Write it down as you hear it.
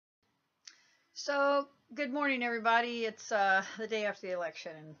So, good morning, everybody. It's the day after the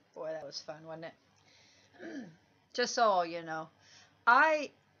election, and boy, that was fun, wasn't it? Just so you know, I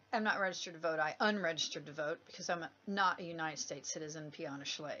am not registered to vote. I unregistered to vote because I'm not a United States citizen, peon, or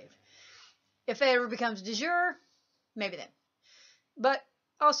slave. If it ever becomes de jure, maybe then. But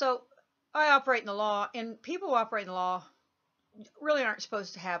also, I operate in the law, and people who operate in the law really aren't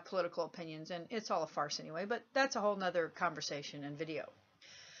supposed to have political opinions, and it's all a farce anyway, but that's a whole nother conversation and video.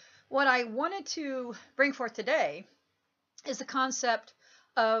 What I wanted to bring forth today is the concept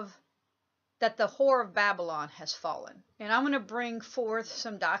of that the whore of Babylon has fallen. And I'm going to bring forth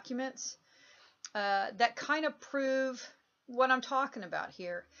some documents that kind of prove what I'm talking about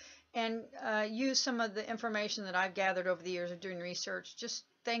here and use some of the information that I've gathered over the years of doing research, just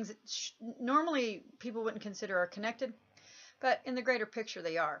things that normally people wouldn't consider are connected, but in the greater picture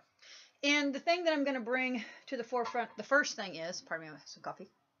they are. And the thing that I'm going to bring to the forefront, the first thing is, pardon me, some coffee,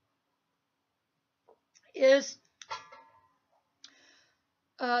 is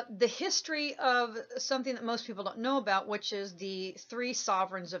the history of something that most people don't know about, which is the three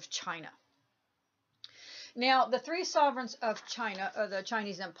sovereigns of China. Now, the three sovereigns of China, the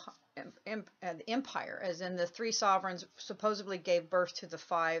Chinese empire, as in the three sovereigns supposedly gave birth to the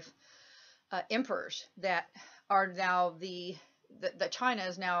five emperors that are now the China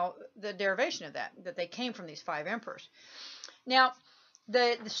is now the derivation of that they came from these five emperors. Now,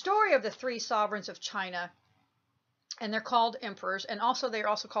 the story of the three sovereigns of China, and they're called emperors, and also they're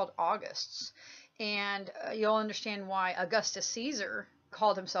also called Augusts. And you'll understand why Augustus Caesar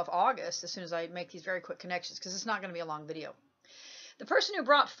called himself August as soon as I make these very quick connections, because it's not going to be a long video. The person who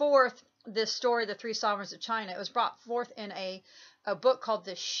brought forth this story, the three sovereigns of China, it was brought forth in a book called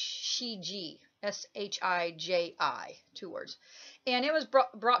the Shiji, S-H-I-J-I, two words. And it was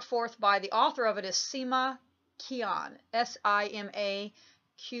brought forth by the author of it is Sima Qian, S-I-M-A-Q-I-A-N,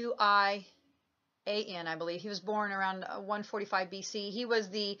 I believe. He was born around 145 BC. He was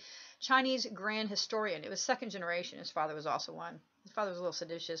the Chinese grand historian. It was second generation. His father was also one. His father was a little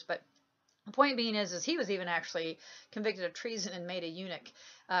seditious, but the point being is he was even actually convicted of treason and made a eunuch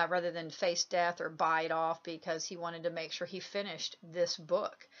rather than face death or buy it off, because he wanted to make sure he finished this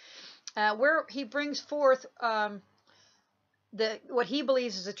book, where he brings forth what he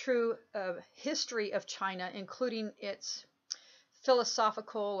believes is a true history of China, including its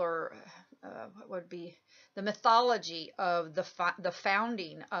philosophical or what would be the mythology of the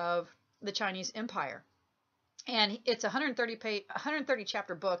founding of the Chinese Empire. And it's a 130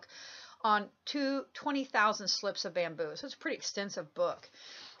 chapter book on 20,000 slips of bamboo. So it's a pretty extensive book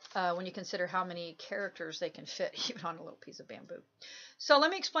when you consider how many characters they can fit even on a little piece of bamboo. So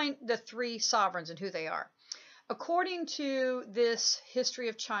let me explain the three sovereigns and who they are. According to this history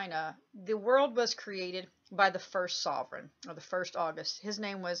of China, the world was created by the first sovereign, or the first August. His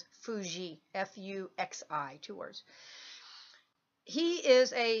name was Fuxi, F-U-X-I, two words. He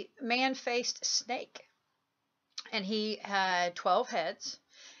is a man-faced snake, and he had 12 heads.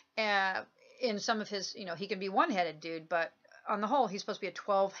 In some of his, he can be one-headed dude, but on the whole, he's supposed to be a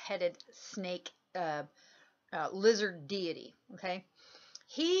 12-headed snake lizard deity, okay?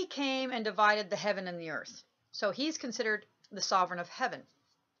 He came and divided the heaven and the earth. So he's considered the sovereign of heaven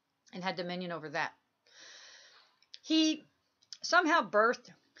and had dominion over that. He somehow birthed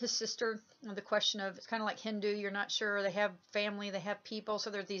his sister. The question of, it's kind of like Hindu, you're not sure. They have family, they have people. So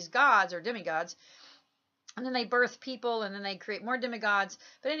there's these gods or demigods. And then they birth people, and then they create more demigods.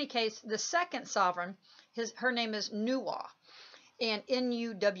 But in any case, the second sovereign, her name is Nuwa, and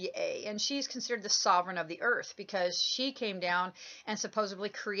N-U-W-A, and she's considered the sovereign of the earth because she came down and supposedly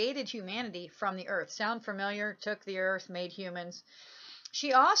created humanity from the earth. Sound familiar? Took the earth, made humans.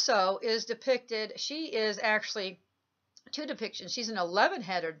 She also is depicted, she is actually two depictions. She's an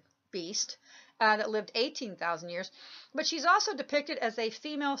 11-headed beast that lived 18,000 years, but she's also depicted as a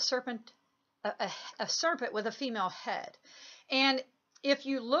female serpent, a serpent with a female head. And if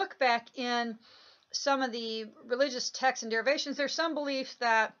you look back in some of the religious texts and derivations, there's some belief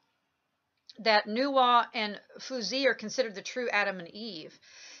that Nuwa and Fuxi are considered the true Adam and Eve,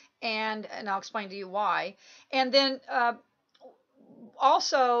 and I'll explain to you why. And then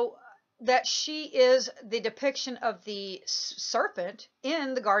also that she is the depiction of the serpent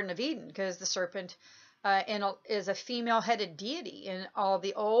in the Garden of Eden, because the serpent is a female-headed deity in all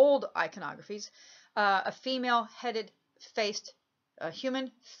the old iconographies, a female-headed faced, a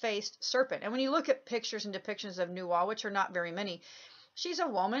human-faced serpent. And when you look at pictures and depictions of Nuwa, which are not very many, she's a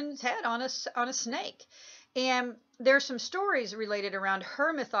woman's head on a snake. And there's some stories related around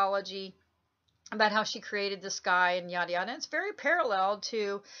her mythology about how she created the sky and yada yada. And it's very parallel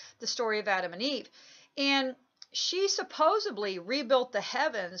to the story of Adam and Eve. And she supposedly rebuilt the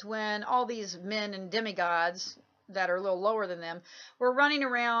heavens when all these men and demigods that are a little lower than them were running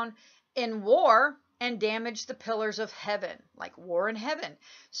around in war and damaged the pillars of heaven, like war in heaven.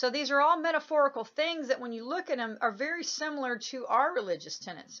 So these are all metaphorical things that when you look at them are very similar to our religious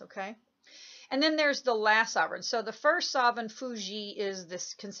tenets, okay? And then there's the last sovereign. So the first sovereign, Fuji, is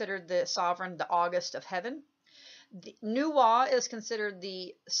this considered the sovereign, the August of heaven. The Nuwa is considered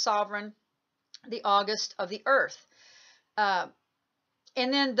the sovereign, the August of the earth. And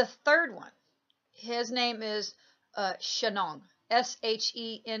then the third one, his name is Shenong,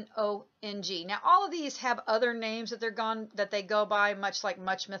 Shening. Now, all of these have other names that they go by, much like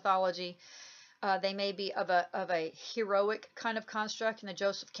much mythology. They may be of a heroic kind of construct in the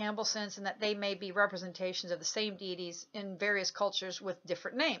Joseph Campbell sense, and that they may be representations of the same deities in various cultures with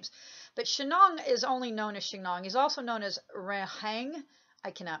different names. But Shenong is only known as Shenong. He's also known as Renheng.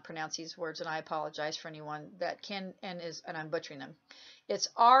 I cannot pronounce these words, and I apologize for anyone that can and I'm butchering them. It's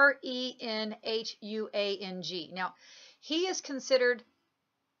Renhuang. Now, he is considered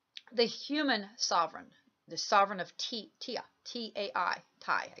the human sovereign, the sovereign of Tia, T-A-I,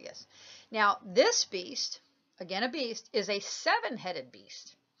 Tai, I guess. Now, this beast, again a beast, is a seven-headed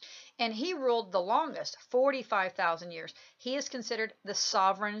beast, and he ruled the longest, 45,000 years. He is considered the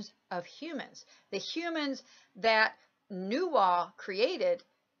sovereign of humans. The humans that Nuwa created,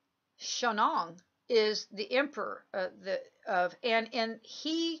 Shenong, is the emperor and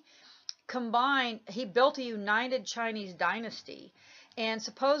he built a united Chinese dynasty, and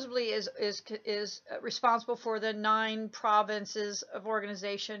supposedly is responsible for the 9 provinces of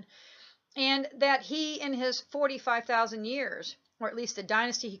organization, and that he in his 45,000 years, or at least the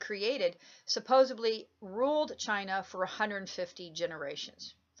dynasty he created, supposedly ruled China for 150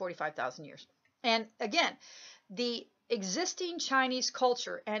 generations, 45,000 years. And again, the existing Chinese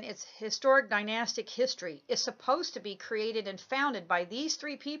culture and its historic dynastic history is supposed to be created and founded by these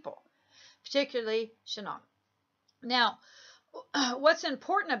 3 people, particularly Shenong. Now, what's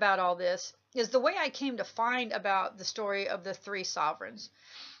important about all this is the way I came to find about the story of the 3 sovereigns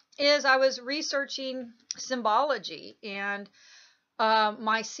is I was researching symbology, and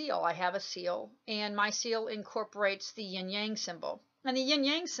my seal, I have a seal, and my seal incorporates the yin-yang symbol. And the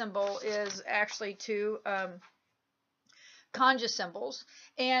yin-yang symbol is actually 2 Kanja symbols,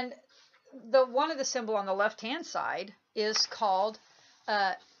 and one of the symbol on the left-hand side is called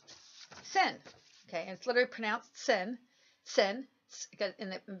Sin. Okay, and it's literally pronounced Sin, in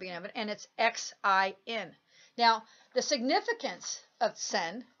the beginning of it, and it's Xin. Now, the significance of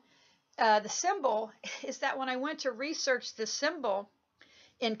Sin, the symbol, is that when I went to research this symbol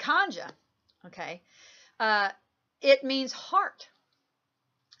in Kanja, okay, it means heart.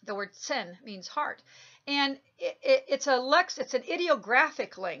 The word Sin means heart. And it's an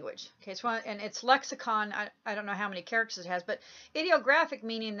ideographic language. Okay, it's lexicon. I don't know how many characters it has, but ideographic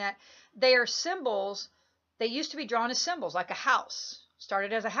meaning that they are symbols. They used to be drawn as symbols, like a house.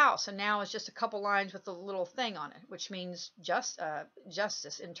 Started as a house, and now it's just a couple lines with a little thing on it, which means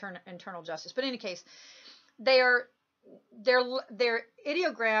justice, internal justice. But in any case, they're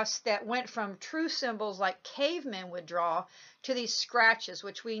ideographs that went from true symbols like cavemen would draw to these scratches,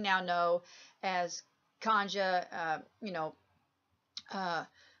 which we now know as Kanja,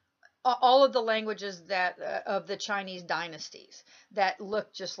 all of the languages that of the Chinese dynasties that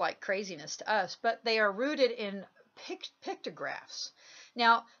look just like craziness to us, but they are rooted in pictographs.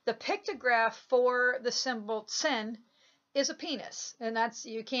 Now, the pictograph for the symbol Sin is a penis, and that's,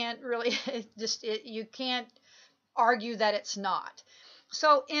 you can't really you can't argue that it's not.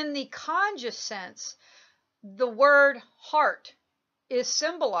 So in the Kanja sense, the word heart is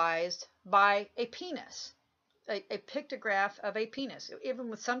symbolized by a penis, a pictograph of a penis,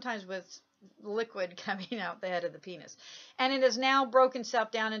 even sometimes with liquid coming out the head of the penis. And it is now broken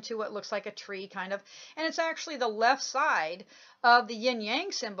itself down into what looks like a tree kind of, and it's actually the left side of the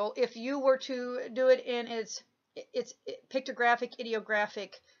yin-yang symbol if you were to do it in its pictographic,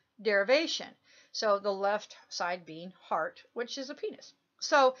 ideographic derivation. So the left side being heart, which is a penis.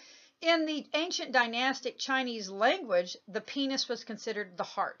 So in the ancient dynastic Chinese language, the penis was considered the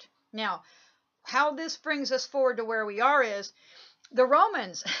heart. Now, how this brings us forward to where we are is the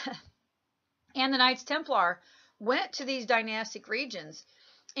Romans and the Knights Templar went to these dynastic regions,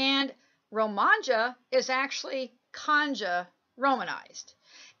 and Romanja is actually Kanja Romanized.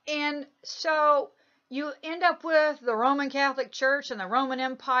 And so you end up with the Roman Catholic Church and the Roman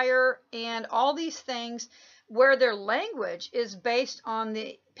Empire and all these things where their language is based on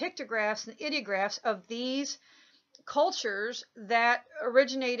the pictographs and ideographs of these cultures that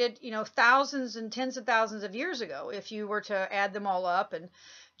originated, thousands and tens of thousands of years ago, if you were to add them all up and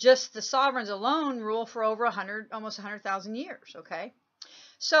Just the sovereigns alone rule for over 100, almost 100,000 years. Okay,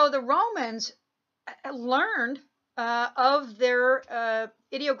 so the Romans learned of their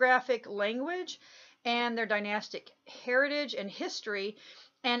ideographic language and their dynastic heritage and history,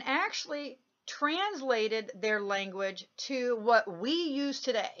 and actually translated their language to what we use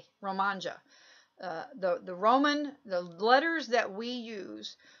today, Romanja. The letters that we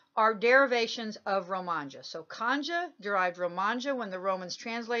use are derivations of Romanja. So Kanja derived Romanja when the Romans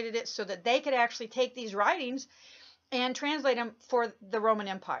translated it so that they could actually take these writings and translate them for the Roman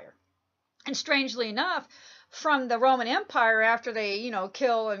Empire. And strangely enough, from the Roman Empire, after they,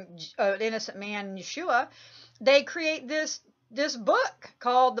 kill an innocent man, Yeshua, they create this book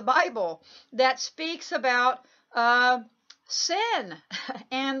called the Bible that speaks about sin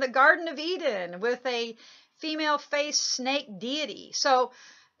and the Garden of Eden with a female-faced snake deity. So,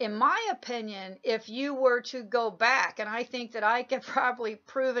 in my opinion, if you were to go back, and I think that I could probably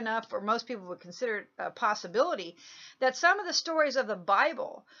prove enough, or most people would consider it a possibility, that some of the stories of the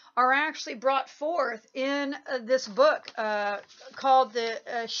Bible are actually brought forth in this book called the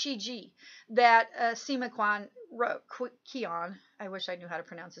Shiji that Sima Qian wrote. Qian, I wish I knew how to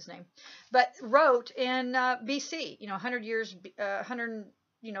pronounce his name, but wrote in BC. 100 years,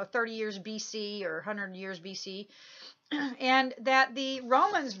 30 years BC or 100 years BC. And that the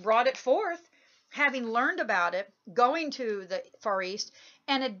Romans brought it forth, having learned about it, going to the Far East,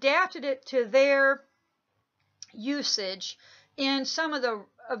 and adapted it to their usage in some of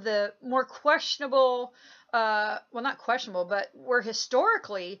the more questionable, well, not questionable, but where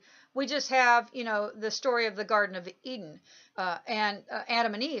historically we just have, the story of the Garden of Eden and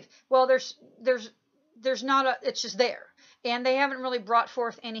Adam and Eve. Well, there's not it's just there. And they haven't really brought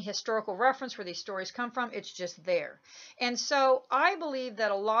forth any historical reference where these stories come from. It's just there. And so I believe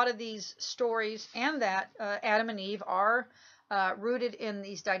that a lot of these stories and that Adam and Eve are rooted in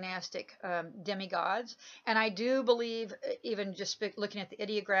these dynastic demigods. And I do believe, even just looking at the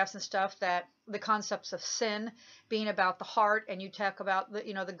ideographs and stuff, that the concepts of sin being about the heart, and you talk about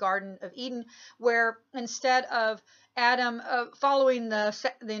the Garden of Eden, where instead of Adam following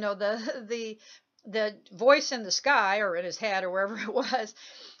the voice in the sky or in his head or wherever it was,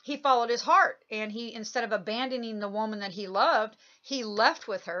 he followed his heart, and he, instead of abandoning the woman that he loved, he left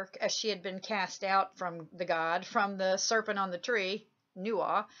with her as she had been cast out from the serpent on the tree,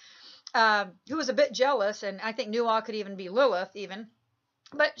 Nuah, who was a bit jealous, and I think Nuah could even be Lilith even,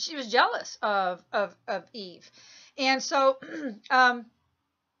 but she was jealous of Eve. And so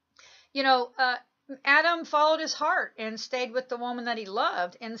Adam followed his heart and stayed with the woman that he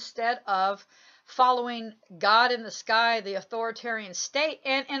loved instead of following God in the sky, the authoritarian state.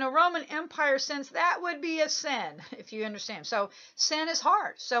 And in a Roman Empire sense, that would be a sin, if you understand. So sin is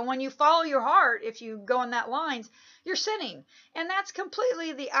heart. So when you follow your heart, if you go in that lines, you're sinning. And that's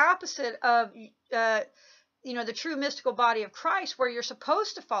completely the opposite of the true mystical body of Christ, where you're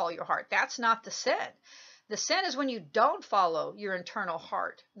supposed to follow your heart. That's not the sin. The sin is when you don't follow your internal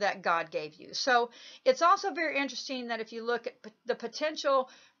heart that God gave you. So it's also very interesting that if you look at the potential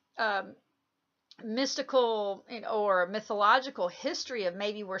mystical or mythological history of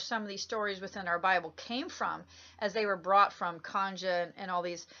maybe where some of these stories within our Bible came from, as they were brought from Kanja and all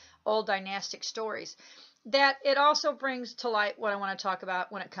these old dynastic stories, that it also brings to light what I want to talk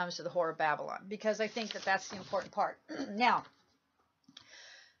about when it comes to the Whore of Babylon, because I think that that's the important part. Now,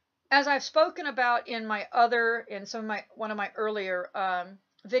 as I've spoken about in one of my earlier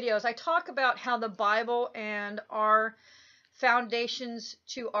videos, I talk about how the Bible and our foundations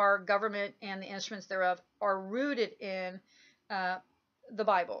to our government and the instruments thereof are rooted in the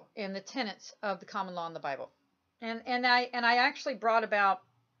Bible, in the tenets of the common law in the Bible. And I actually brought about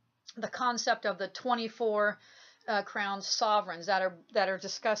the concept of the 24 crowned sovereigns that are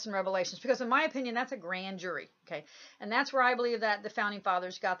discussed in Revelations, because in my opinion that's a grand jury. Okay, and that's where I believe that the founding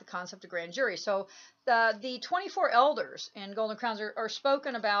fathers got the concept of grand jury. So the 24 elders and golden crowns are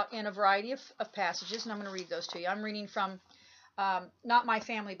spoken about in a variety of passages, and I'm going to read those to you. I'm reading from not my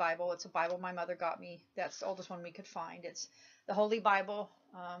family Bible. It's a Bible my mother got me. That's the oldest one we could find. It's the Holy Bible,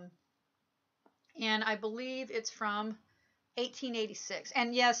 and I believe it's from 1886.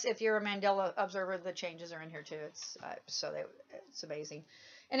 And yes, if you're a Mandela observer, the changes are in here too. It's amazing.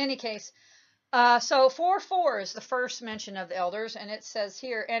 In any case, so 4:4 is the first mention of the elders, and it says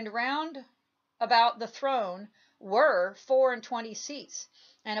here, and round about the throne were 24 seats,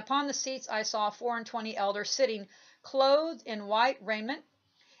 and upon the seats I saw 24 elders sitting, clothed in white raiment,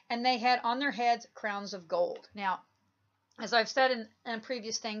 and they had on their heads crowns of gold. Now, as I've said in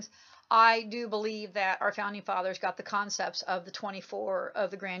previous things, I do believe that our founding fathers got the concepts of the 24 of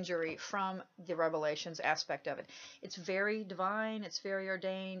the grand jury from the Revelations aspect of it. It's very divine, it's very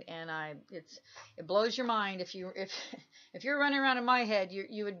ordained, and it blows your mind if you're running around in my head,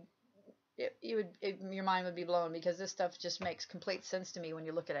 your mind would be blown, because this stuff just makes complete sense to me when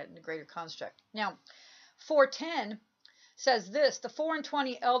you look at it in the greater construct. Now, 4:10 says this: the 24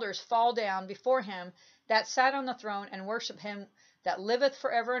 elders fall down before him that sat on the throne and worship him that liveth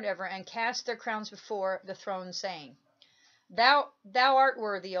forever and ever, and cast their crowns before the throne, saying, Thou art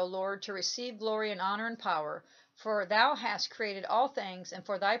worthy, O Lord, to receive glory and honor and power, for thou hast created all things, and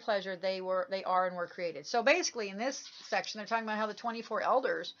for thy pleasure they are and were created. So basically, in this section, they're talking about how the 24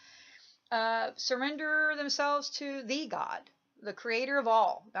 elders surrender themselves to the God, the creator of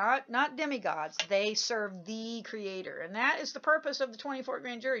all, not demigods. They serve the creator. And that is the purpose of the 24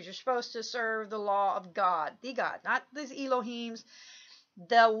 grand juries. You're supposed to serve the law of God, the God, not these Elohims,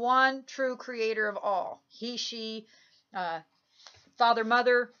 the one true creator of all. He, she, father,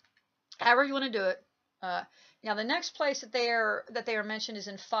 mother, however you want to do it. Now the next place that they are mentioned is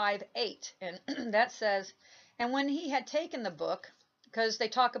in 5:8, and that says, and when he had taken the book, because they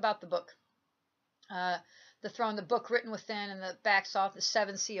talk about the book, the throne, the book written within, and the back's off the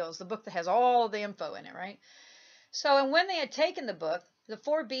 7 seals, the book that has all the info in it, right? So, and when they had taken the book, the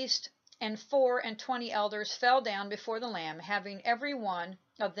 4 beasts and 24 elders fell down before the Lamb, having every one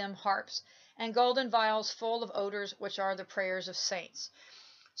of them harps and golden vials full of odors, which are the prayers of saints.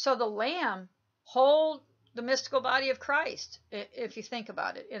 So the Lamb hold the mystical body of Christ, if you think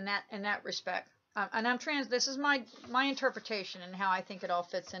about it in that respect. And this is my interpretation and how I think it all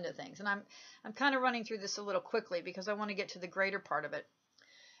fits into things. And I'm kind of running through this a little quickly because I want to get to the greater part of it.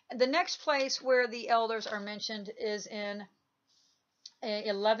 The next place where the elders are mentioned is in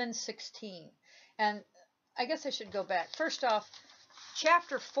 11:16. And I guess I should go back. First off,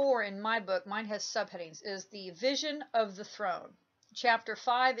 chapter 4 in my book, mine has subheadings, is the vision of the throne. Chapter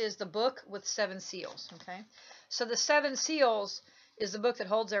 5 is the book with 7 seals. Okay, so the 7 seals is the book that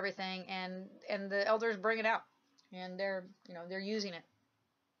holds everything, and the elders bring it out, and they're using it.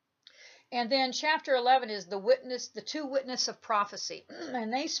 And then chapter 11 is the 2 witness of prophecy,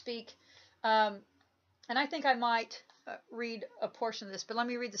 and they speak. And I think I might read a portion of this, but let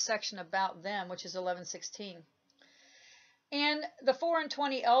me read the section about them, which is 11:16. And the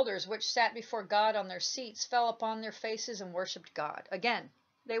 24 elders which sat before God on their seats fell upon their faces and worshipped God. Again,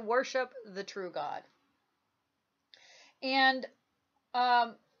 they worship the true God. And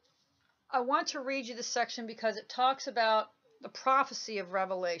I want to read you this section because it talks about the prophecy of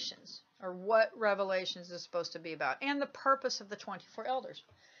Revelations, or what Revelations is supposed to be about, and the purpose of the 24 elders.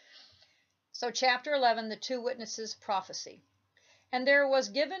 So chapter 11, the 2 witnesses' prophecy. And there was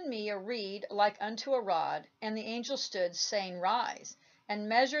given me a reed like unto a rod, and the angel stood, saying, Rise, and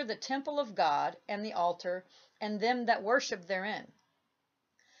measure the temple of God, and the altar, and them that worship therein.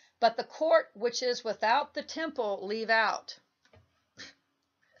 But the court which is without the temple leave out.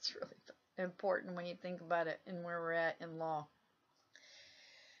 That's really important when you think about it and where we're at in law.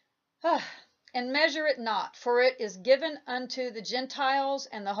 And measure it not, for it is given unto the Gentiles,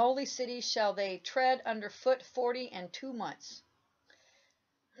 and the holy city shall they tread under foot 42 months.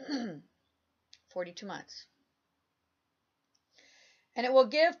 42 months. And it will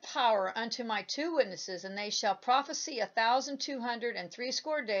give power unto my 2 witnesses, and they shall prophesy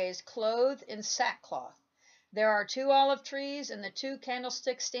 1,260 days, clothed in sackcloth. There are 2 olive trees and the 2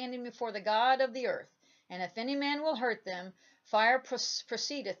 candlesticks standing before the God of the earth. And if any man will hurt them, fire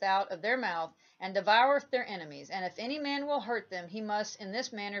proceedeth out of their mouth, and devoureth their enemies. And if any man will hurt them, he must in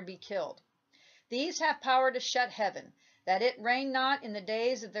this manner be killed. These have power to shut heaven, that it rain not in the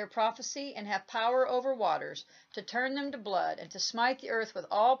days of their prophecy, and have power over waters, to turn them to blood, and to smite the earth with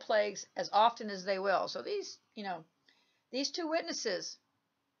all plagues as often as they will. So these 2 witnesses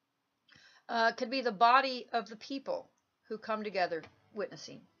could be the body of the people who come together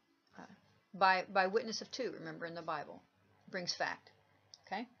witnessing. By witness of 2, remember, in the Bible. Brings fact.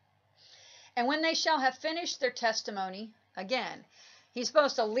 Okay? And when they shall have finished their testimony, again, he's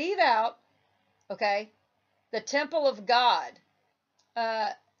supposed to leave out, okay, the temple of God,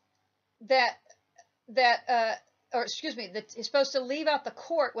 he's supposed to leave out the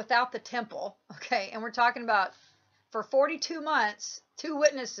court without the temple, okay, and we're talking about for 42 months, 2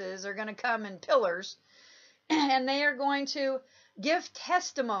 witnesses are going to come in pillars, and they are going to give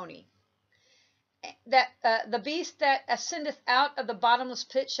testimony that the beast that ascendeth out of the bottomless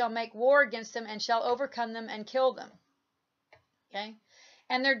pit shall make war against them, and shall overcome them and kill them. Okay?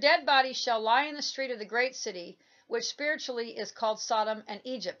 And their dead bodies shall lie in the street of the great city, which spiritually is called Sodom and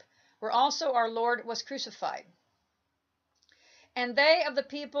Egypt, where also our Lord was crucified. And they of the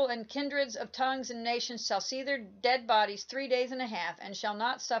people and kindreds of tongues and nations shall see their dead bodies 3 days and a half, and shall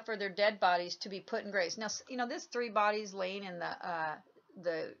not suffer their dead bodies to be put in graves. Now, this three bodies laying in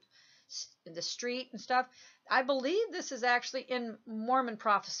the street and stuff. I believe this is actually in Mormon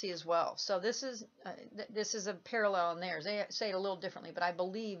prophecy as well. So this is a parallel in theirs. They say it a little differently, but I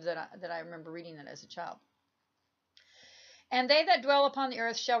believe that I remember reading it as a child. And they that dwell upon the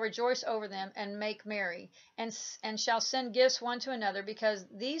earth shall rejoice over them and make merry, and shall send gifts one to another, because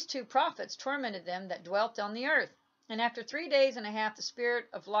these two prophets tormented them that dwelt on the earth. And after 3 days and a half the spirit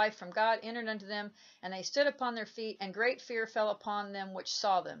of life from God entered unto them, and they stood upon their feet, and great fear fell upon them which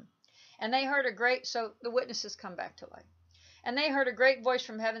saw them. And they heard a great, so the witnesses come back to life. And they heard a great voice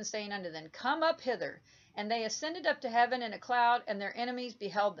from heaven saying unto them, Come up hither. And they ascended up to heaven in a cloud, and their enemies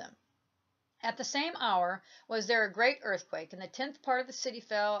beheld them. At the same hour was there a great earthquake, and the 10th part of the city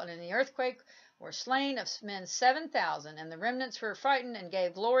fell, and in the earthquake were slain of men 7,000, and the remnants were frightened and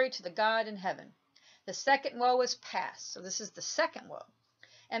gave glory to the God in heaven. The second woe is past. So this is the second woe.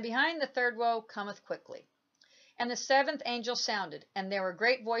 And behind the third woe cometh quickly. And the seventh angel sounded, and there were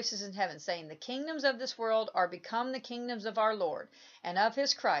great voices in heaven, saying, The kingdoms of this world are become the kingdoms of our Lord, and of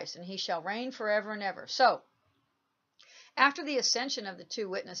his Christ, and he shall reign forever and ever. So, after the ascension of the two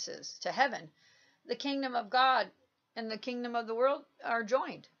witnesses to heaven, the kingdom of God and the kingdom of the world are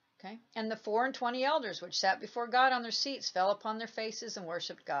joined. Okay? And the 24 elders which sat before God on their seats fell upon their faces and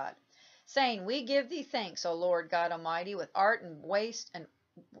worshipped God, saying, We give thee thanks, O Lord God Almighty, with art and wast,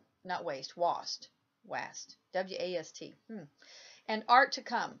 W-A-S-T, and art to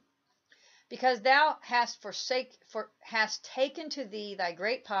come, because thou hast taken to thee thy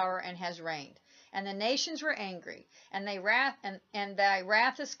great power and hast reigned. And the nations were angry, and thy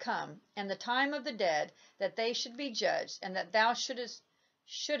wrath is come, and the time of the dead, that they should be judged, and that thou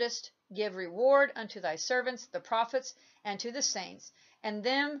shouldest give reward unto thy servants, the prophets, and to the saints, and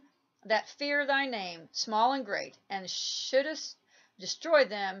them that fear thy name, small and great, and shouldest destroy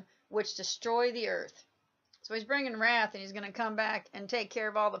them which destroy the earth. So he's bringing wrath, and he's going to come back and take care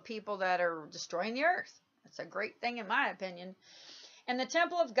of all the people that are destroying the earth. That's a great thing in my opinion. And the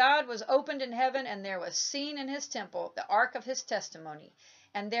temple of God was opened in heaven, and there was seen in his temple the ark of his testimony.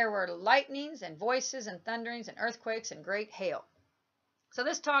 And there were lightnings and voices and thunderings and earthquakes and great hail. So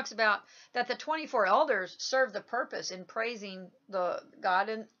this talks about that the 24 elders serve the purpose in praising the God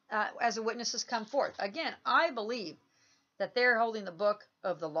and as the witnesses come forth. Again, I believe that they're holding the book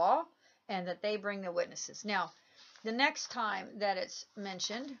of the law and that they bring the witnesses. Now, the next time that it's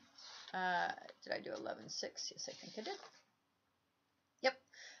mentioned, did I do 11:6? Yes, I think I did. Yep.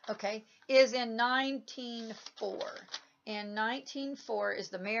 Okay. Is in 19:4. And 19:4 is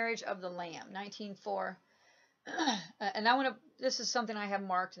the marriage of the Lamb. 19:4. And I want to, this is something I have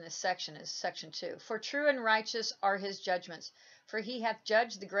marked in this section, is section 2. For true and righteous are his judgments, for he hath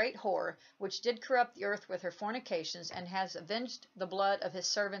judged the great whore, which did corrupt the earth with her fornications, and has avenged the blood of his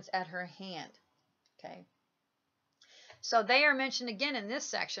servants at her hand. Okay. So they are mentioned again in this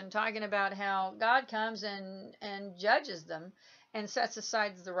section, talking about how God comes and judges them and sets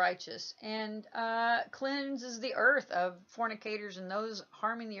aside the righteous and cleanses the earth of fornicators and those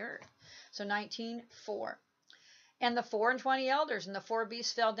harming the earth. So 19:4. And the 24 elders and the 4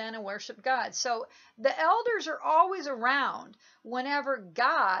 beasts fell down and worshiped God. So the elders are always around whenever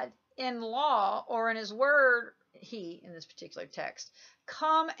God in law or in his word, he in this particular text,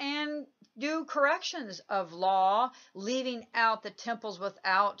 come and do corrections of law, leaving out the temples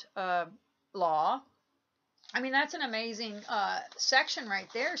without law. I mean, that's an amazing section right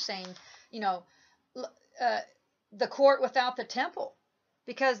there, saying, the court without the temple.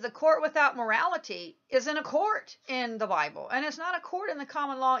 Because the court without morality isn't a court in the Bible. And it's not a court in the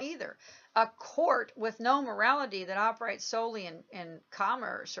common law either. A court with no morality that operates solely in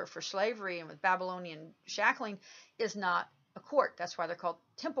commerce or for slavery and with Babylonian shackling is not a court. That's why they're called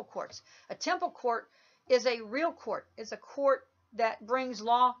temple courts. A temple court is a real court. It's a court that brings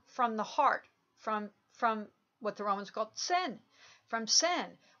law from the heart, from what the Romans called sin, from sin,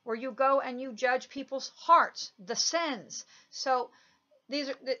 where you go and you judge people's hearts, the sins. So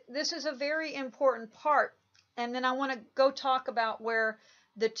this is a very important part. And then I want to go talk about where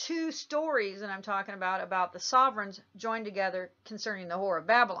the two stories that I'm talking about the sovereigns joined together concerning the whore of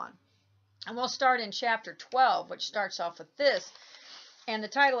Babylon. And we'll start in chapter 12, which starts off with this. And the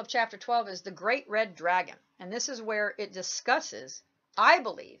title of chapter 12 is The Great Red Dragon. And this is where it discusses, I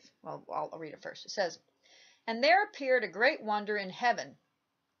believe, well, I'll read it first. It says, And there appeared a great wonder in heaven,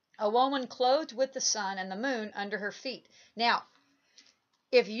 a woman clothed with the sun and the moon under her feet. Now,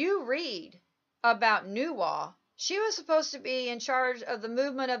 if you read about Nuwa, she was supposed to be in charge of the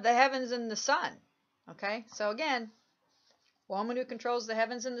movement of the heavens and the sun. Okay, so again, woman who controls the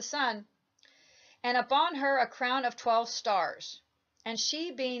heavens and the sun, and upon her a crown of 12 stars. And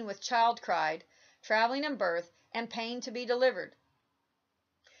she, being with child, cried, traveling in birth, and pain to be delivered.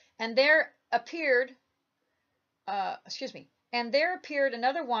 And there appeared, and there appeared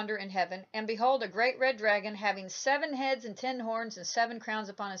another wonder in heaven, and behold, a great red dragon, having 7 heads and 10 horns and 7 crowns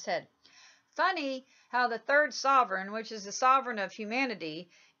upon his head. Funny how the third sovereign, which is the sovereign of humanity,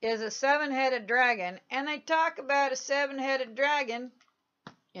 is a 7-headed dragon, and they talk about a 7-headed dragon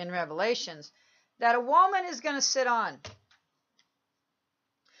in Revelations that a woman is going to sit on.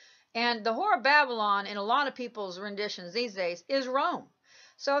 And the Whore of Babylon, in a lot of people's renditions these days, is Rome.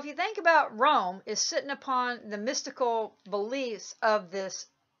 So if you think about Rome is sitting upon the mystical beliefs of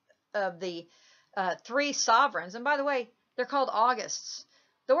the 3 sovereigns, and by the way, they're called Augusts.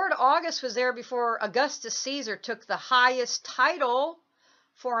 The word August was there before Augustus Caesar took the highest title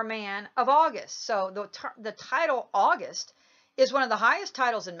for a man of August. So the title August is one of the highest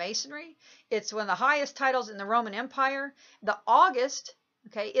titles in Masonry. It's one of the highest titles in the Roman Empire. The August,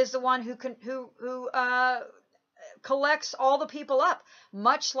 okay, is the one who collects all the people up,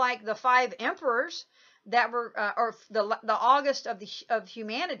 much like the 5 emperors that were, or the August of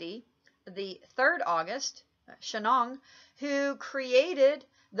humanity, the 3rd August, Shennong, who created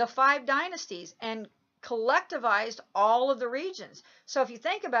the 5 dynasties and collectivized all of the regions. So if you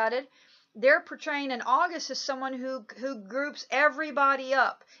think about it, they're portraying an August as someone who groups everybody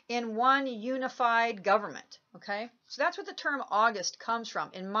up in one unified government. Okay, so that's what the term August comes from,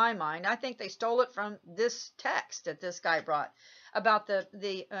 in my mind. I think they stole it from this text that this guy brought about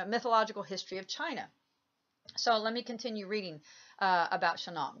the mythological history of China. So let me continue reading about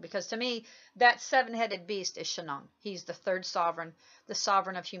Shennong, because to me, that 7-headed beast is Shennong. He's the 3rd sovereign, the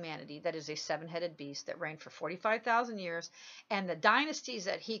sovereign of humanity. That is a 7-headed beast that reigned for 45,000 years. And the dynasties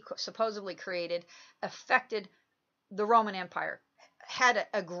that he supposedly created affected the Roman Empire, had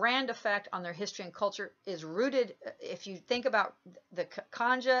a grand effect on their history and culture, is rooted, if you think about the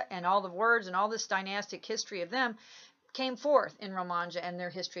Kanja and all the words and all this dynastic history of them, came forth in Romanja and their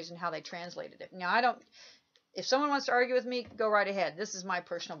histories and how they translated it. Now, if someone wants to argue with me, go right ahead. This is my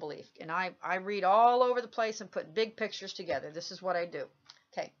personal belief. And I read all over the place and put big pictures together. This is what I do.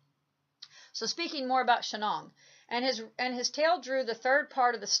 Okay. So speaking more about Shennong, and his tail drew the 3rd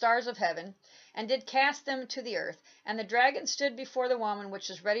part of the stars of heaven, and did cast them to the earth. And the dragon stood before the woman which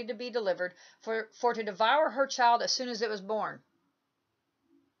was ready to be delivered, for to devour her child as soon as it was born.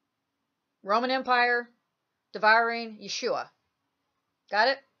 Roman Empire devouring Yeshua. Got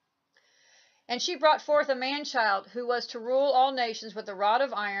it? And she brought forth a man-child, who was to rule all nations with a rod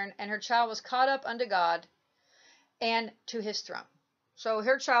of iron, and her child was caught up unto God and to his throne. So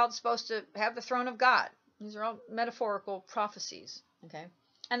her child's supposed to have the throne of God. These are all metaphorical prophecies. Okay.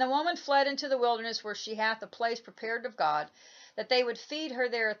 And the woman fled into the wilderness, where she hath a place prepared of God, that they would feed her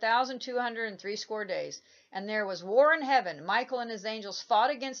there 1,260 days. And there was war in heaven. Michael and his angels fought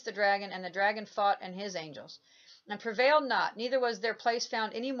against the dragon, and the dragon fought and his angels, and prevailed not, neither was their place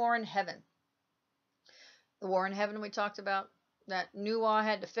found any more in heaven. The war in heaven we talked about, that Noah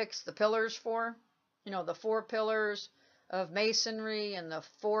had to fix the pillars for, the 4 pillars of masonry and the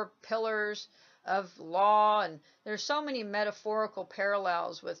 4 pillars of law. And there's so many metaphorical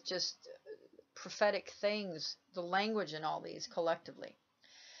parallels with just prophetic things, the language in all these collectively.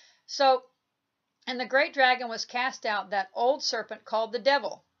 So, and the great dragon was cast out, that old serpent called the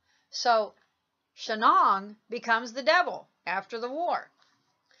devil. So Shennong becomes the devil after the war.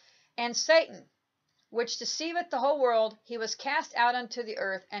 And Satan, which deceiveth the whole world, he was cast out unto the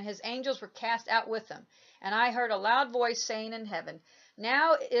earth, and his angels were cast out with him. And I heard a loud voice saying in heaven,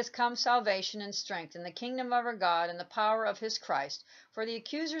 Now is come salvation and strength, and the kingdom of our God, and the power of his Christ. For the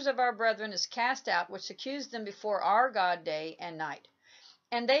accusers of our brethren is cast out, which accused them before our God day and night.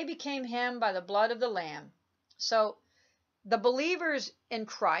 And they became him by the blood of the Lamb. So the believers in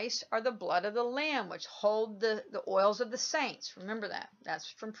Christ are the blood of the Lamb, which hold the oils of the saints. Remember that.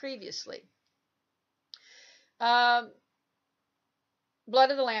 That's from previously. Blood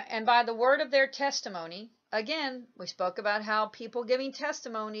of the Lamb, and by the word of their testimony. Again, we spoke about how people giving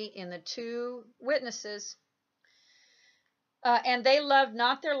testimony in the 2 witnesses, and they loved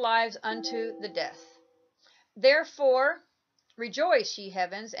not their lives unto the death. Therefore rejoice, ye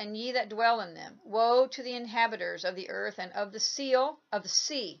heavens, and ye that dwell in them. Woe to the inhabitants of the earth and of the sea,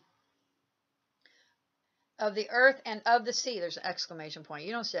 of the earth and of the sea. There's an exclamation point.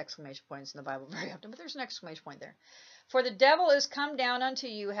 You don't see exclamation points in the Bible very often, but there's an exclamation point there. For the devil is come down unto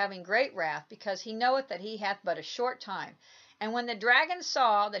you, having great wrath, because he knoweth that he hath but a short time. And when the dragon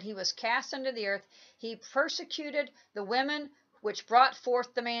saw that he was cast unto the earth, he persecuted the women which brought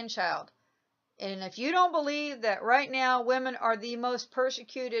forth the man-child. And if you don't believe that right now women are the most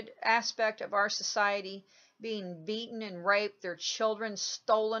persecuted aspect of our society, being beaten and raped, their children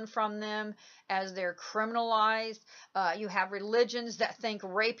stolen from them as they're criminalized, you have religions that think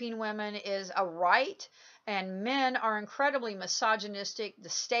raping women is a right, and men are incredibly misogynistic. The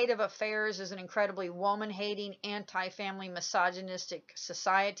state of affairs is an incredibly woman-hating, anti-family, misogynistic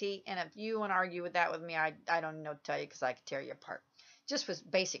society. And if you want to argue with that with me, I don't know what to tell you, because I could tear you apart. Just with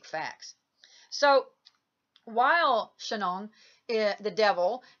basic facts. So while Shenong, the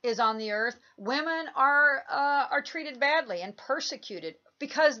devil, is on the earth, women are treated badly and persecuted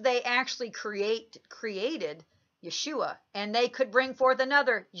because they actually created Yeshua, and they could bring forth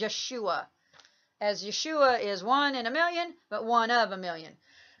another Yeshua, as Yeshua is one in a million, but one of a million.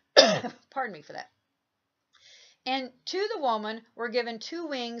 Pardon me for that. And to the woman were given 2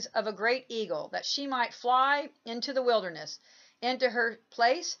 wings of a great eagle, that she might fly into the wilderness, into her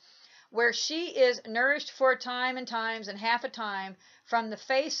place, where she is nourished for a time and times and half a time from the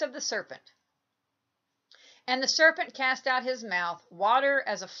face of the serpent. And the serpent cast out his mouth, water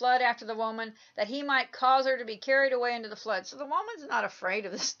as a flood after the woman, that he might cause her to be carried away into the flood. So the woman's not afraid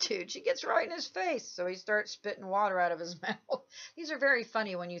of this dude. She gets right in his face, so he starts spitting water out of his mouth. These are very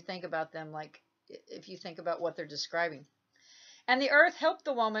funny when you think about them, like if you think about what they're describing. And the earth helped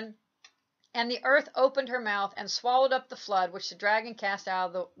the woman, and the earth opened her mouth and swallowed up the flood which the dragon cast out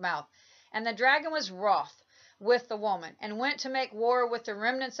of the mouth. And the dragon was wroth with the woman, and went to make war with the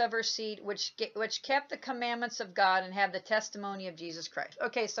remnants of her seed, which kept the commandments of God and have the testimony of Jesus Christ.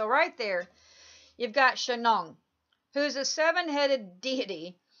 Okay, so right there, you've got Shenong, who's a 7-headed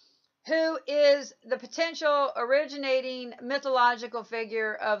deity, who is the potential originating mythological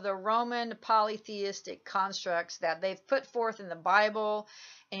figure of the Roman polytheistic constructs that they've put forth in the Bible,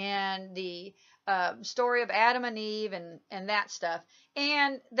 and the story of Adam and Eve, and that stuff.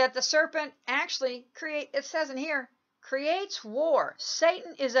 And that the serpent actually it says in here, creates war.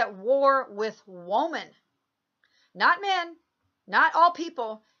 Satan is at war with woman, not men, not all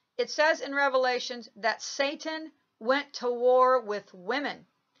people. It says in Revelations that Satan went to war with women,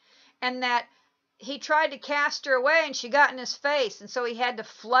 and that he tried to cast her away, and she got in his face, and so he had to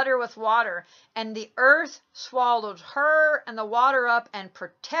flood her with water, and the earth swallowed her and the water up and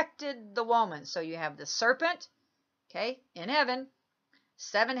protected the woman. So you have the serpent, okay, in heaven,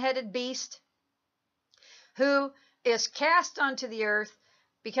 7-headed beast, who is cast onto the earth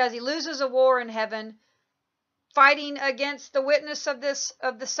because he loses a war in heaven, fighting against the witness of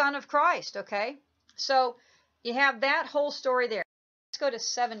the Son of Christ. Okay, so you have that whole story there. Let's go to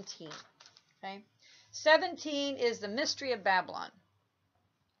 17. Okay, 17 is the mystery of Babylon.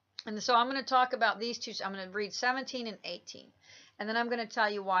 And so I'm going to talk about these two. I'm going to read 17 and 18. And then I'm going to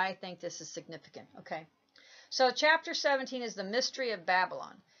tell you why I think this is significant. Okay. So chapter 17 is the mystery of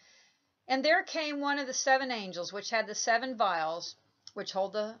Babylon. And there came one of the 7 angels, which had the 7 vials, which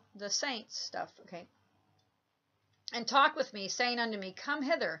hold the saints stuff. Okay. And talked with me, saying unto me, Come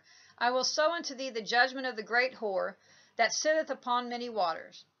hither, I will sow unto thee the judgment of the great whore that sitteth upon many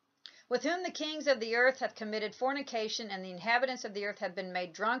waters, with whom the kings of the earth hath committed fornication, and the inhabitants of the earth have been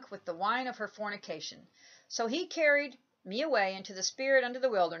made drunk with the wine of her fornication. So he carried me away into the spirit unto the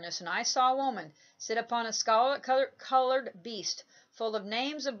wilderness, and I saw a woman sit upon a scarlet-colored beast, full of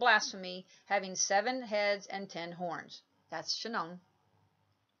names of blasphemy, having 7 heads and 10 horns. That's Shenong.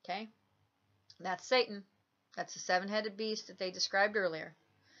 Okay? That's Satan. That's the 7-headed beast that they described earlier.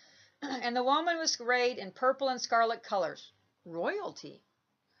 And the woman was arrayed in purple and scarlet colors. Royalty.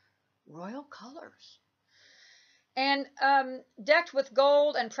 Royal colors. And decked with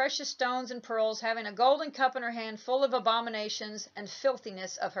gold and precious stones and pearls, having a golden cup in her hand full of abominations and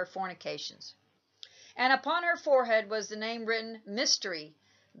filthiness of her fornications. And upon her forehead was the name written, Mystery,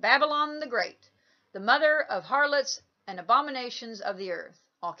 Babylon the Great, the mother of harlots and abominations of the earth.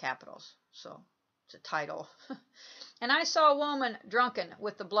 All capitals. So it's a title. And I saw a woman drunken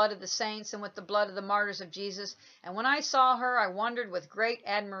with the blood of the saints and with the blood of the martyrs of Jesus. And when I saw her, I wondered with great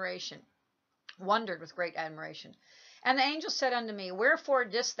admiration. And the angel said unto me, Wherefore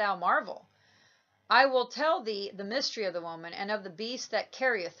didst thou marvel? I will tell thee the mystery of the woman and of the beast that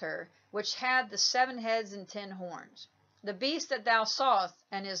carrieth her, which had the 7 heads and 10 horns. The beast that thou sawest,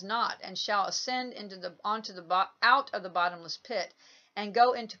 and is not, and shall ascend out of the bottomless pit, and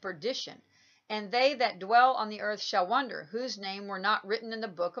go into perdition. And they that dwell on the earth shall wonder, whose name were not written in the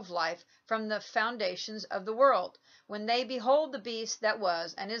book of life from the foundations of the world, when they behold the beast that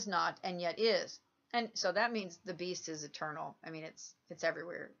was, and is not, and yet is. And so that means the beast is eternal. I mean, it's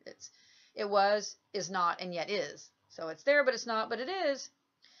everywhere. It was, is not, and yet is. So it's there, but it's not, but it is.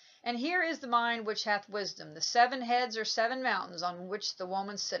 And here is the mind which hath wisdom. The 7 heads are 7 mountains on which the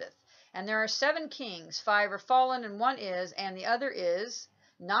woman sitteth, And there are 7 kings, 5 are fallen, and 1 is, and the other is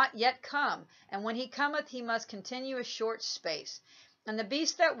not yet come. And when he cometh, he must continue a short space. And the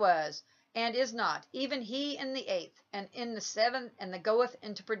beast that was, and is not, even he in the 8th, and in the 7th, and that goeth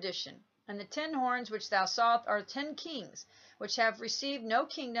into perdition. And the 10 horns which thou sawest are 10 kings, which have received no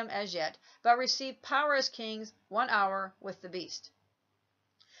kingdom as yet, but receive power as kings 1 hour with the beast.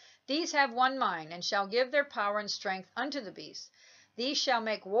 These have one mind, and shall give their power and strength unto the beast. These shall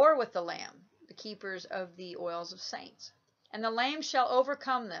make war with the Lamb, the keepers of the oils of saints. And the Lamb shall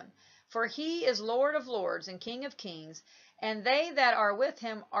overcome them, for he is Lord of lords and King of kings, and they that are with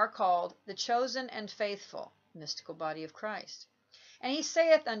him are called the chosen and faithful, mystical body of Christ. And he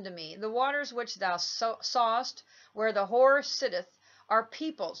saith unto me, the waters which thou sawest, where the whore sitteth, are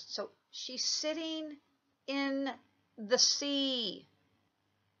peoples. So she's sitting in the sea.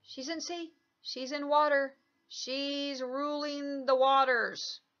 She's in sea. She's in water. She's ruling the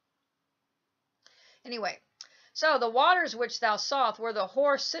waters. Anyway, so the waters which thou sawest, where the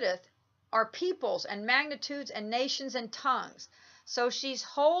whore sitteth, are peoples and magnitudes and nations and tongues. So she's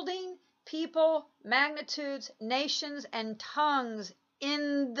holding people, magnitudes, nations, and tongues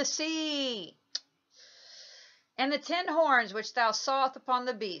in the sea. And the 10 horns which thou sawest upon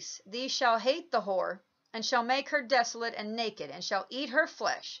the beast, these shall hate the whore, and shall make her desolate and naked, and shall eat her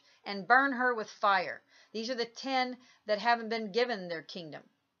flesh, and burn her with fire. These are the 10 that haven't been given their kingdom.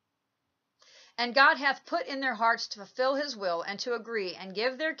 And God hath put in their hearts to fulfill his will, and to agree, and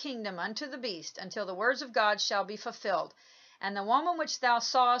give their kingdom unto the beast, until the words of God shall be fulfilled. And the woman which thou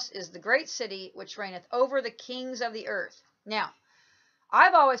sawest is the great city, which reigneth over the kings of the earth. Now,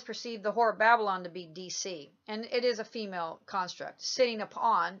 I've always perceived the whore of Babylon to be DC, and it is a female construct, sitting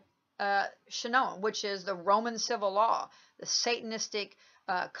upon Shinon, which is the Roman civil law, the Satanistic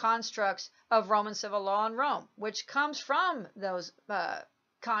constructs of Roman civil law in Rome, which comes from those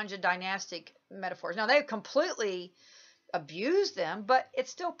Kanja dynastic metaphors. Now, they've completely abused them, but it's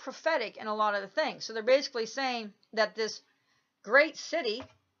still prophetic in a lot of the things. So they're basically saying that this great city,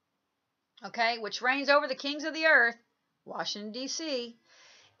 okay, which reigns over the kings of the earth, Washington, D.C.,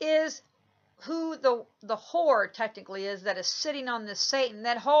 is who the whore technically is, that is sitting on this Satan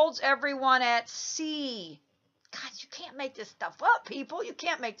that holds everyone at sea. God, you can't make this stuff up, people. You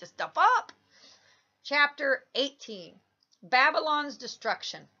can't make this stuff up. Chapter 18, Babylon's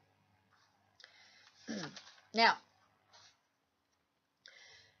destruction. Now,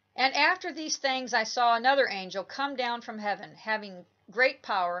 and after these things I saw another angel come down from heaven, having great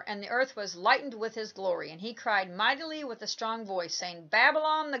power, and the earth was lightened with his glory. And he cried mightily with a strong voice, saying,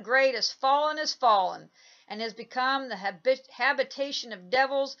 Babylon the great is fallen, and is become the habitation of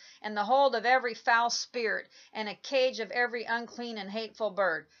devils, and the hold of every foul spirit, and a cage of every unclean and hateful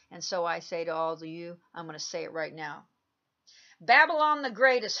bird. And so I say to all of you, I'm going to say it right now. Babylon the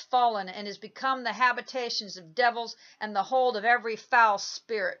great is fallen, and is become the habitations of devils, and the hold of every foul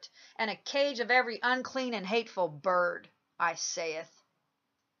spirit, and a cage of every unclean and hateful bird, I saith.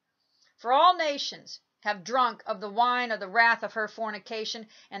 For all nations have drunk of the wine of the wrath of her fornication,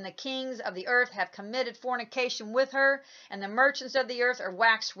 and the kings of the earth have committed fornication with her, and the merchants of the earth are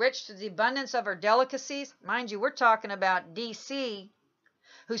waxed rich through the abundance of her delicacies. Mind you, we're talking about DC,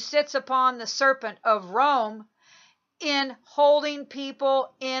 who sits upon the serpent of Rome, in holding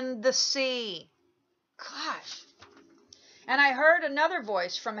people in the sea. Gosh. And I heard another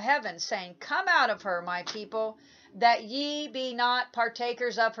voice from heaven saying, Come out of her, my people, that ye be not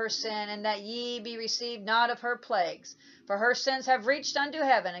partakers of her sin, and that ye be received not of her plagues. For her sins have reached unto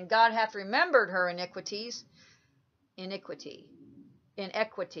heaven, and God hath remembered her iniquities. Iniquity.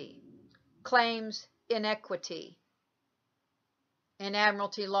 Inequity. Claims inequity. In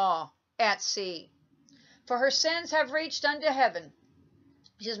admiralty law. At sea. For her sins have reached unto heaven.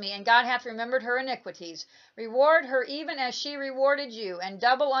 And God hath remembered her iniquities. Reward her even as she rewarded you, and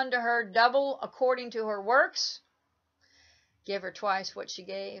double unto her double according to her works. Give her twice what she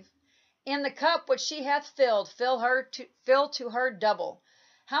gave. In the cup which she hath filled, fill to her double.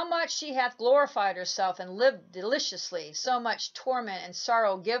 How much she hath glorified herself and lived deliciously, so much torment and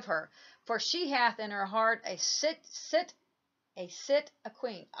sorrow give her. For she hath in her heart a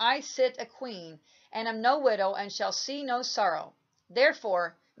queen. I sit a queen, and am no widow, and shall see no sorrow.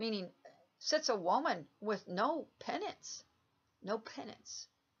 Therefore, meaning, sits a woman with no penance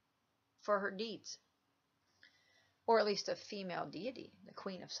for her deeds. Or at least a female deity, the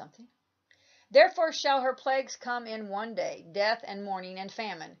queen of something. Therefore shall her plagues come in one day, death and mourning and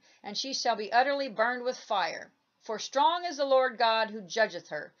famine, and she shall be utterly burned with fire. For strong is the Lord God who judgeth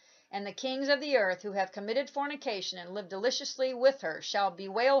her, and the kings of the earth who have committed fornication and lived deliciously with her shall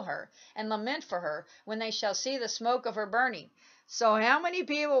bewail her and lament for her when they shall see the smoke of her burning. So how many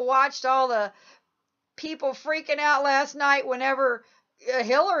people watched all the people freaking out last night whenever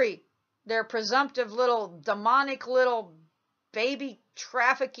Hillary, their presumptive little demonic little baby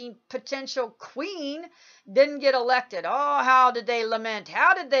trafficking potential queen, didn't get elected? Oh, how did they lament?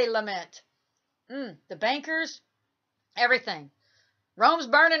 How did they lament? The bankers, everything. Rome's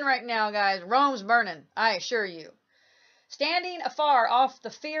burning right now, guys. Rome's burning, I assure you. Standing afar off the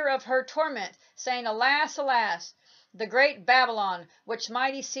fear of her torment, saying, Alas, alas, the great Babylon, which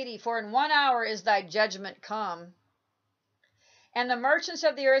mighty city, for in 1 hour is thy judgment come. And the merchants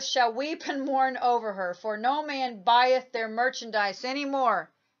of the earth shall weep and mourn over her, for no man buyeth their merchandise any more,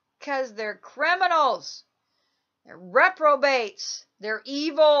 because they're criminals, they're reprobates, they're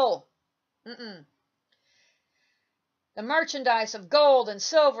evil. The merchandise of gold and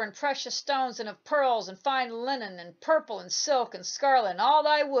silver and precious stones and of pearls and fine linen and purple and silk and scarlet and all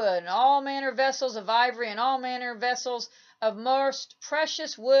thy wood and all manner vessels of ivory and all manner vessels of most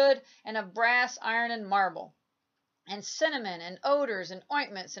precious wood and of brass, iron, and marble, and cinnamon and odors and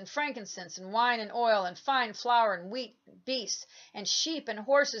ointments and frankincense and wine and oil and fine flour and wheat and beasts and sheep and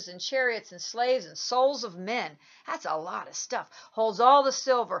horses and chariots and slaves and souls of men. That's a lot of stuff. Holds all the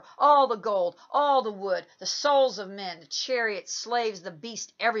silver, all the gold, all the wood, the souls of men, the chariots, slaves, the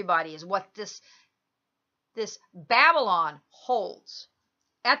beast, everybody is what this Babylon holds.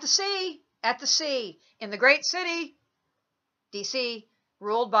 At the sea, in the great city, DC,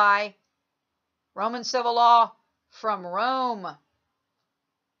 ruled by Roman civil law, from Rome.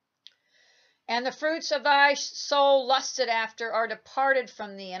 And the fruits of thy soul lusted after are departed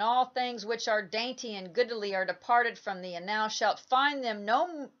from thee, and all things which are dainty and goodly are departed from thee, and thou shalt find them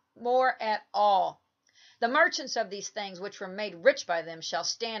no more at all. The merchants of these things which were made rich by them shall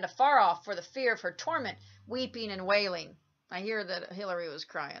stand afar off for the fear of her torment, weeping and wailing. I hear that Hillary was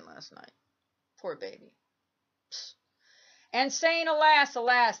crying last night. Poor baby. Psst. And saying, Alas,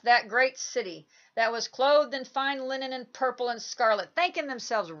 alas, that great city that was clothed in fine linen and purple and scarlet, thinking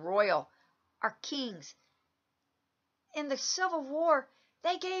themselves royal, are kings. In the Civil War,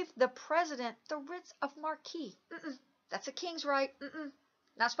 they gave the president the writs of marquis. That's a king's right.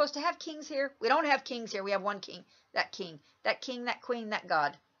 Not supposed to have kings here. We don't have kings here. We have one king. That king, that queen, that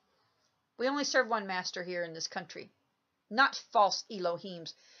God. We only serve one master here in this country. Not false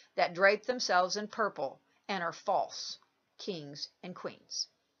Elohims that drape themselves in purple and are false kings and queens.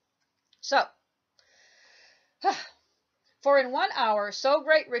 So, for in 1 hour so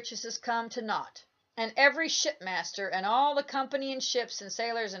great riches is come to naught, and every shipmaster and all the company in ships and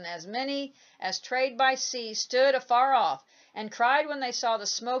sailors and as many as trade by sea stood afar off, and cried when they saw the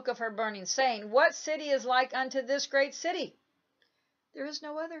smoke of her burning, saying, What city is like unto this great city? There is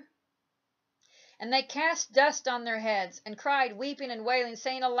no other. And they cast dust on their heads, and cried, weeping and wailing,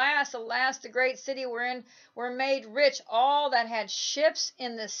 saying, Alas, alas, the great city wherein were made rich all that had ships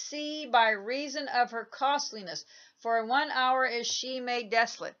in the sea by reason of her costliness. For in 1 hour is she made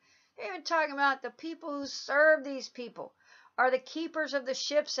desolate. They're even talking about the people who serve these people are the keepers of the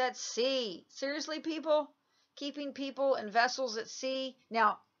ships at sea. Seriously, people? Keeping people and vessels at sea?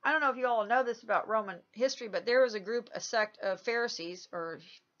 Now, I don't know if you all know this about Roman history, but there was a sect of Pharisees, or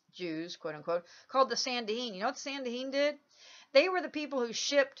Jews, quote unquote, called the Sanhedrin. You know what the Sanhedrin did? They were the people who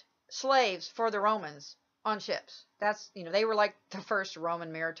shipped slaves for the Romans on ships. They were like the first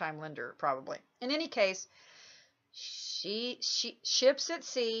Roman maritime lender, probably. In any case, she ships at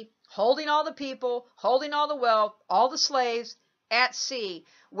sea, holding all the people, holding all the wealth, all the slaves at sea,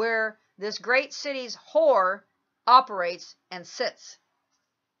 where this great city's whore operates and sits.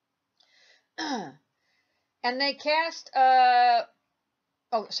 And they cast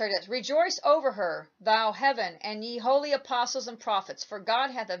rejoice over her, thou heaven, and ye holy apostles and prophets, for God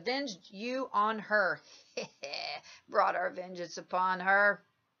hath avenged you on her. Brought our vengeance upon her.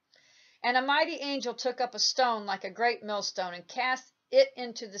 And a mighty angel took up a stone like a great millstone, and cast it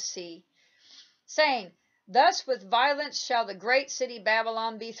into the sea, saying, Thus with violence shall the great city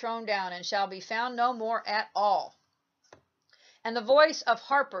Babylon be thrown down, and shall be found no more at all. And the voice of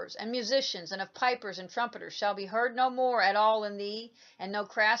harpers and musicians and of pipers and trumpeters shall be heard no more at all in thee, and no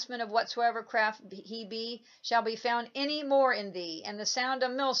craftsman of whatsoever craft he be shall be found any more in thee, and the sound of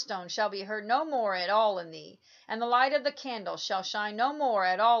millstones shall be heard no more at all in thee, and the light of the candle shall shine no more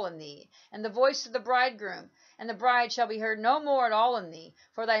at all in thee, and the voice of the bridegroom and the bride shall be heard no more at all in thee,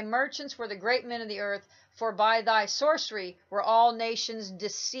 for thy merchants were the great men of the earth, for by thy sorcery were all nations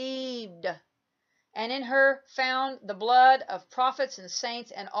deceived. And in her found the blood of prophets and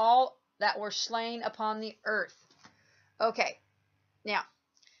saints and all that were slain upon the earth. Okay, now,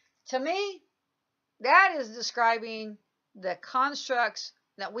 to me, that is describing the constructs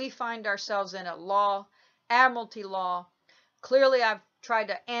that we find ourselves in at law, admiralty law, Clearly, I've tried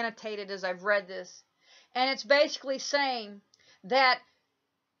to annotate it as I've read this. And it's basically saying that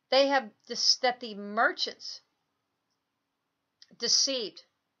they have that the merchants deceived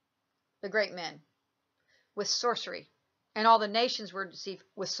the great men with sorcery, and all the nations were deceived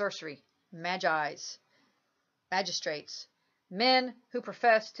with sorcery. Magi's, magistrates, men who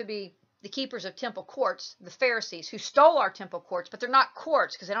profess to be the keepers of temple courts, the Pharisees, who stole our temple courts, but they're not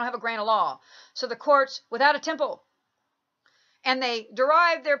courts because they don't have a grant of law. So the courts without a temple. And they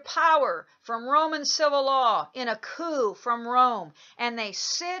derived their power from Roman civil law in a coup from Rome. And they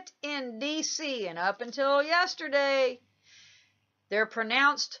sit in D.C. and up until yesterday, they're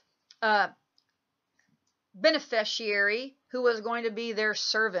pronounced beneficiary who was going to be their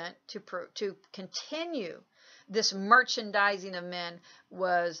servant to continue this merchandising of men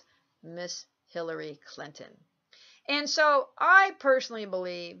was Miss Hillary Clinton. And so I personally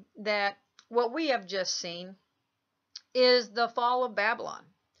believe that what we have just seen is the fall of Babylon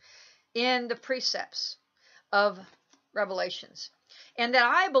in the precepts of Revelations. And that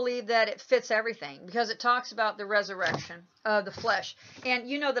I believe that it fits everything because it talks about the resurrection of the flesh. And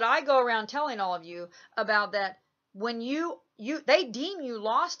you know that I go around telling all of you about that when they deem you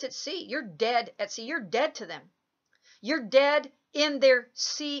lost at sea. You're dead at sea. You're dead to them. You're dead in their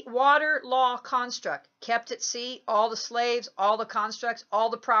sea water law construct. Kept at sea, all the slaves, all the constructs, all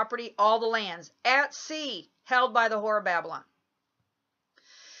the property, all the lands at sea, held by the whore of Babylon.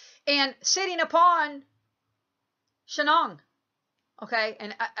 And sitting upon Shenong. Okay,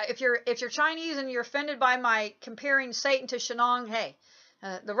 and if you're Chinese and you're offended by my comparing Satan to Shenong, hey,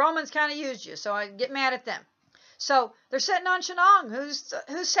 the Romans kind of used you, so I get mad at them. So they're sitting on Shenong, who's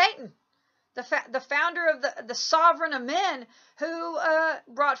Satan, the founder of the sovereign of men, who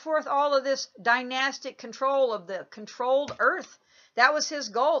brought forth all of this dynastic control of the controlled earth. That was his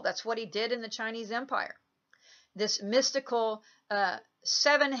goal. That's what he did in the Chinese Empire. This mystical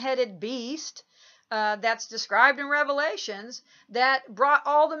seven-headed beast. That's described in Revelations that brought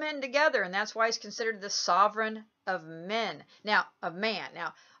all the men together, and that's why he's considered the sovereign of men. Now, of man.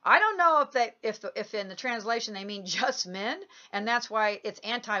 Now, I don't know if in the translation they mean just men, and that's why it's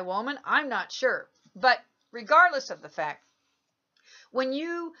anti-woman. I'm not sure. But regardless of the fact, when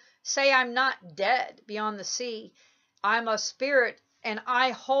you say I'm not dead beyond the sea, I'm a spirit, and I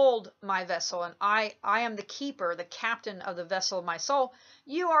hold my vessel, and I am the keeper, the captain of the vessel of my soul,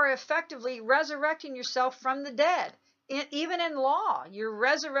 you are effectively resurrecting yourself from the dead. Even in law, you're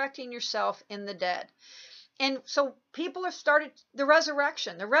resurrecting yourself in the dead. And so people have started the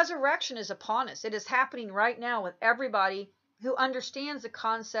resurrection. The resurrection is upon us. It is happening right now with everybody who understands the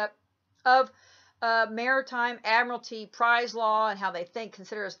concept of maritime admiralty, prize law, and how they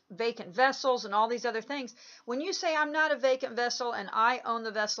consider us vacant vessels and all these other things. When you say I'm not a vacant vessel and I own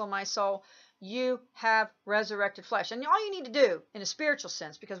the vessel of my soul, you have resurrected flesh. And all you need to do in a spiritual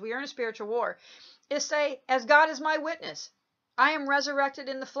sense, because we are in a spiritual war, is say, as God is my witness, I am resurrected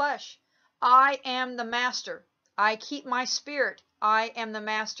in the flesh. I am the master. I keep my spirit. I am the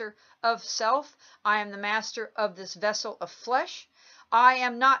master of self. I am the master of this vessel of flesh. I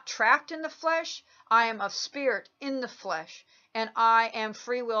am not trapped in the flesh. I am of spirit in the flesh. And I am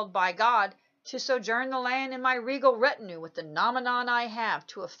free-willed by God to sojourn the land in my regal retinue with the nomenon I have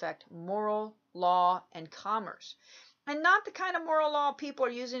to affect moral law and commerce. And not the kind of moral law people are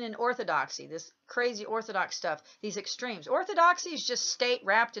using in orthodoxy, this crazy orthodox stuff, these extremes. Orthodoxy is just state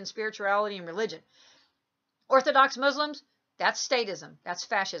wrapped in spirituality and religion. Orthodox Muslims, that's statism, that's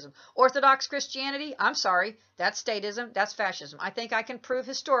fascism. Orthodox Christianity, I'm sorry, that's statism, that's fascism. I think I can prove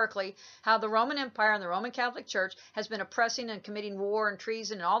historically how the Roman Empire and the Roman Catholic Church has been oppressing and committing war and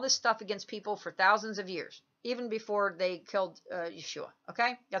treason and all this stuff against people for thousands of years, even before they killed Yeshua,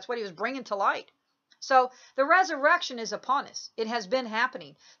 okay? That's what he was bringing to light. So the resurrection is upon us. It has been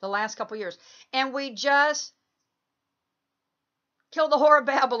happening the last couple of years. And we just killed the whore of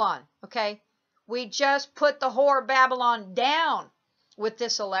Babylon, okay? We just put the whore of Babylon down with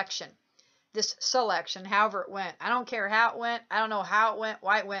this election, this selection, however it went. I don't care how it went. I don't know how it went,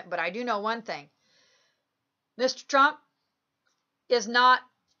 why it went, but I do know one thing. Mr. Trump is not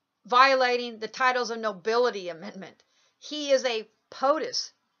violating the Titles of Nobility Amendment. He is a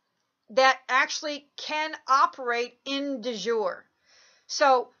POTUS that actually can operate in de jure.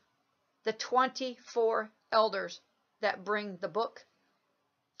 So the 24 elders that bring the book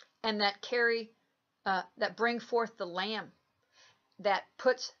and that that bring forth the Lamb that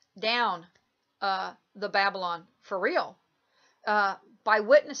puts down the Babylon for real by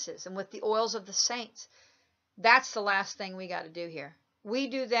witnesses and with the oils of the saints. That's the last thing we got to do here. We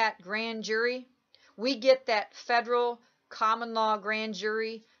do that grand jury. We get that federal common law grand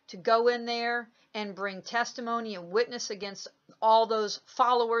jury to go in there and bring testimony and witness against all those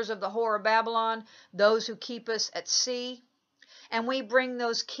followers of the whore of Babylon, those who keep us at sea. And we bring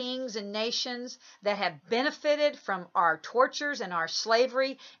those kings and nations that have benefited from our tortures and our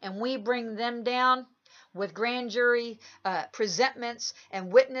slavery, and we bring them down with grand jury presentments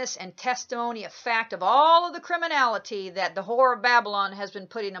and witness and testimony of fact of all of the criminality that the whore of Babylon has been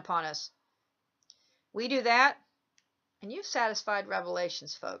putting upon us. We do that, and you've satisfied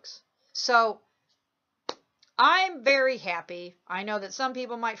Revelations, folks. So I'm very happy. I know that some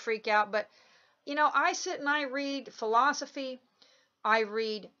people might freak out, but I sit and I read philosophy, I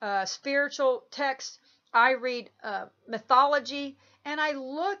read spiritual texts, I read mythology, and I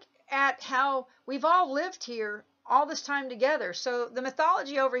look at how we've all lived here all this time together. So the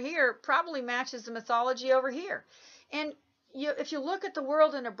mythology over here probably matches the mythology over here. And if you look at the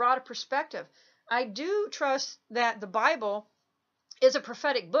world in a broader perspective, I do trust that the Bible is a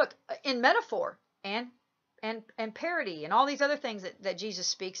prophetic book in metaphor and parody and all these other things that Jesus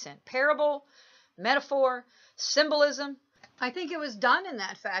speaks in. Parable, metaphor, symbolism. I think it was done in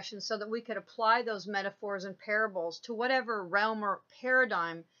that fashion so that we could apply those metaphors and parables to whatever realm or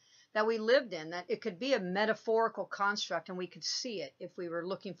paradigm that we lived in, that it could be a metaphorical construct and we could see it if we were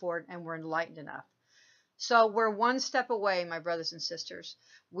looking for it and were enlightened enough. So we're one step away, my brothers and sisters.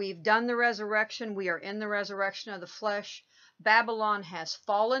 We've done the resurrection. We are in the resurrection of the flesh. Babylon has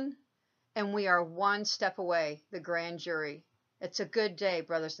fallen, and we are one step away, the grand jury. It's a good day,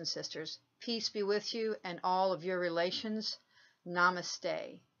 brothers and sisters. Peace be with you and all of your relations.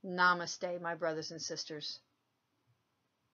 Namaste. Namaste, my brothers and sisters.